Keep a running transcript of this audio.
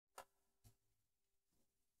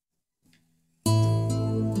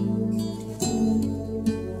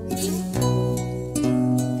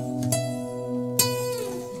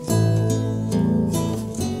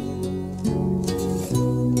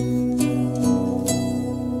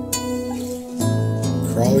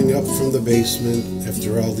Crawling up from the basement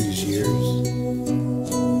after all these years.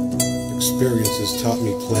 Experience has taught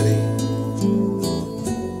me plenty.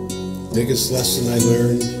 Biggest lesson I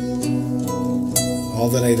learned, all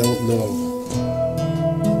that I don't know.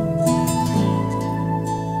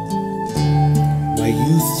 My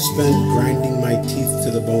youth spent grinding my teeth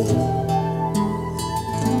to the bone,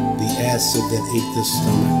 the acid that ate the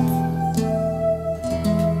stomach.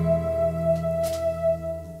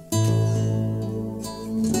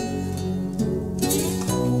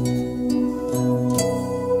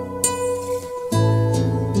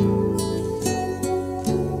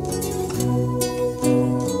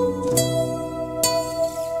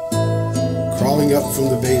 Crawling up from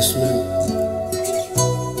the basement,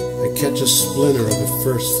 I catch a splinter of a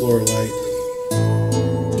first floor light.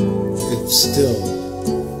 It's still,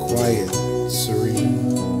 quiet,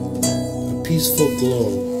 serene. A peaceful glow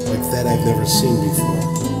like that I've never seen before.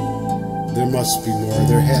 There must be more,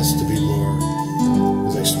 there has to be more,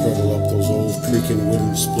 as I struggle up those old creaking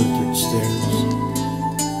wooden splintered stairs.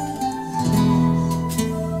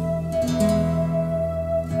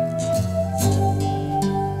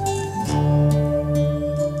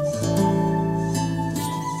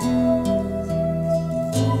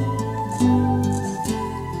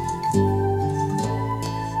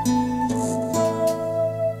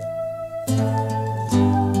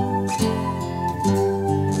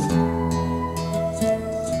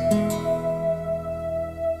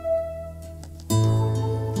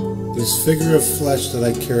 This figure of flesh that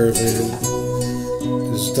I caravan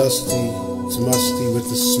is dusty, it's musty with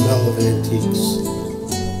the smell of antiques.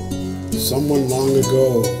 Someone long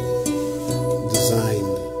ago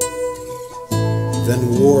designed,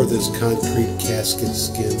 then wore this concrete casket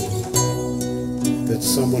skin, that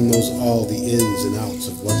someone knows all the ins and outs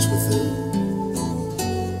of what's within.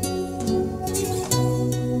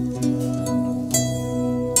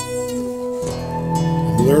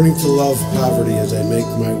 Learning to love poverty as I make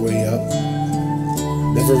my way up.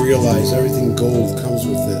 Never realize everything gold comes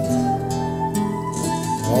with it.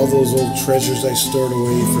 All those old treasures I stored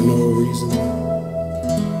away for no reason.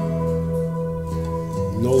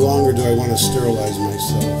 No longer do I want to sterilize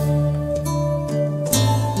myself.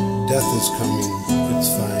 Death is coming, it's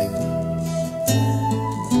fine.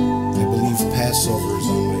 I believe Passover is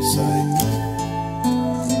on my side.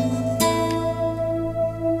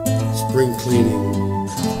 Spring cleaning.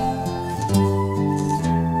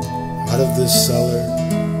 Out of this cellar,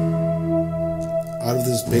 out of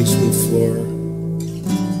this basement floor,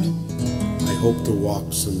 I hope to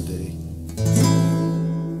walk someday.